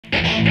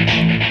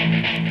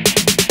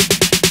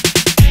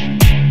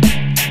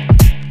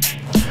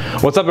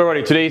What's up,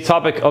 everybody? Today's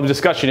topic of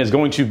discussion is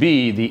going to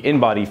be the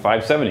InBody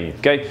 570.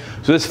 Okay,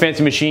 so this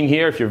fancy machine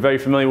here, if you're very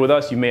familiar with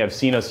us, you may have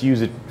seen us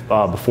use it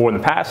before in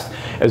the past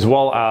as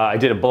well. I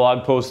did a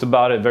blog post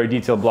about it, a very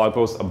detailed blog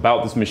post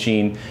about this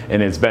machine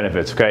and its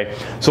benefits. Okay,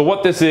 so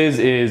what this is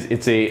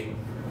it's a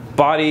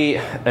body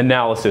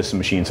analysis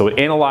machine. So it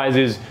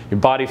analyzes your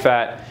body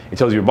fat. It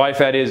tells you your body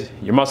fat is,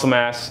 your muscle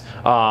mass,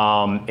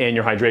 and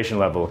your hydration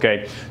level,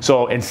 okay?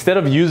 So instead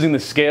of using the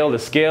scale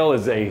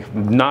is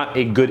not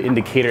a good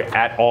indicator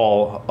at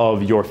all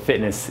of your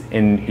fitness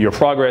and your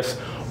progress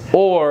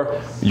or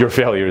your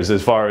failures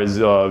as far as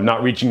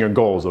not reaching your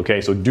goals,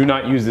 okay? So do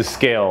not use the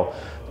scale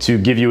to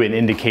give you an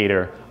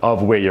indicator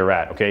of where you're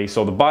at, okay?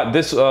 So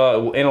this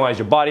will analyze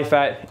your body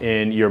fat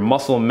and your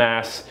muscle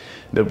mass,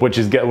 which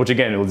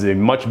again is a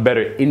much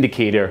better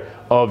indicator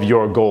of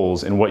your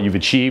goals and what you've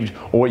achieved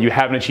or what you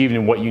haven't achieved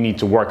and what you need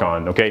to work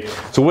on, okay?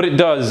 So what it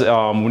does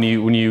when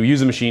you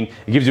use the machine,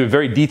 it gives you a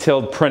very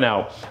detailed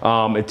printout.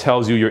 It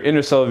tells you your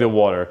intercellular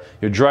water,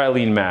 your dry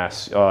lean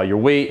mass, your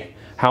weight,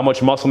 how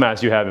much muscle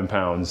mass you have in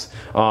pounds,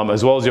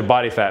 as well as your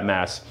body fat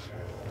mass.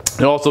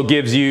 It also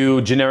gives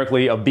you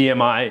generically a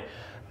BMI.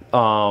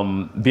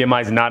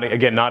 BMI is not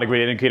a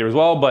great indicator as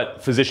well,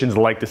 but physicians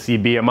like to see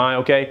BMI,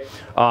 okay?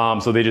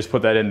 So they just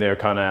put that in there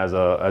kind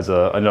of as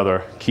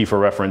another key for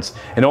reference.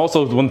 And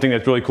also one thing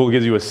that's really cool, it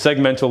gives you a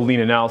segmental lean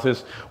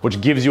analysis,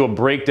 which gives you a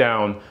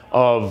breakdown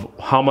of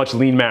how much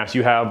lean mass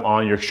you have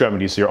on your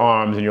extremities, so your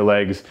arms and your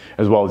legs,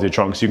 as well as your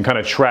trunk. So you can kind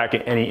of track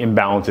any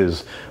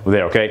imbalances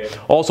there, okay?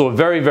 Also a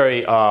very,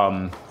 very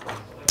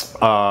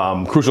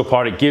crucial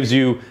part, it gives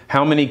you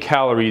how many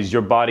calories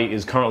your body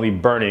is currently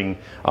burning,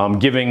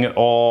 giving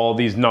all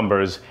these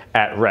numbers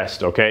at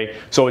rest, okay?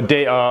 So a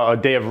day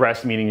of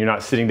rest, meaning you're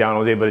not sitting down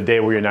all day, but a day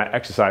where you're not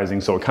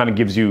exercising. So it kind of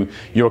gives you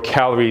your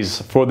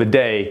calories for the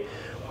day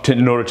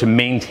in order to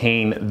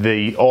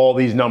maintain all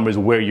these numbers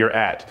where you're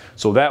at.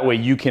 So that way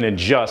you can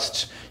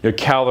adjust your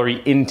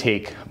calorie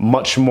intake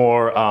much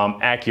more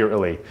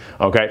accurately,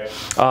 okay?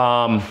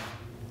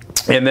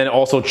 And then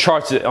also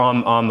charts it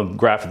on the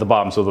graph at the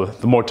bottom. So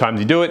the more times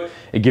you do it,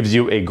 it gives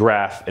you a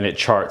graph and it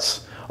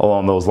charts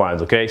along those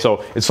lines, okay?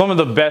 So it's some of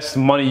the best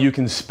money you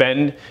can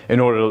spend in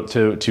order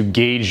to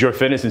gauge your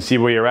fitness and see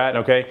where you're at,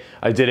 okay?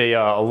 I did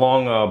a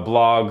long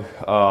blog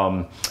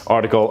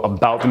article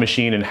about the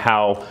machine and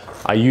how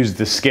I used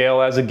the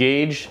scale as a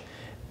gauge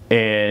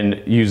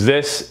and use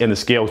this, and the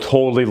scale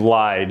totally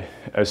lied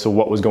as to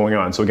what was going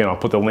on. So again, I'll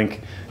put the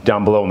link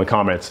down below in the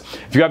comments.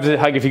 If you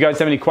guys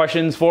have any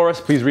questions for us,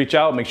 please reach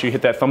out. Make sure you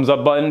hit that thumbs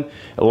up button,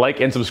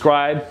 like and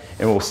subscribe,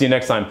 and we'll see you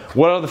next time.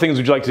 What other things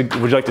would you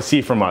like to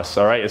see from us,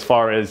 all right? As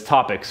far as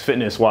topics,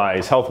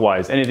 fitness-wise,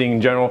 health-wise, anything in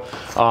general.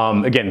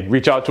 Again,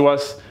 reach out to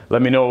us.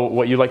 Let me know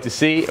what you'd like to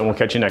see, and we'll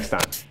catch you next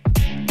time.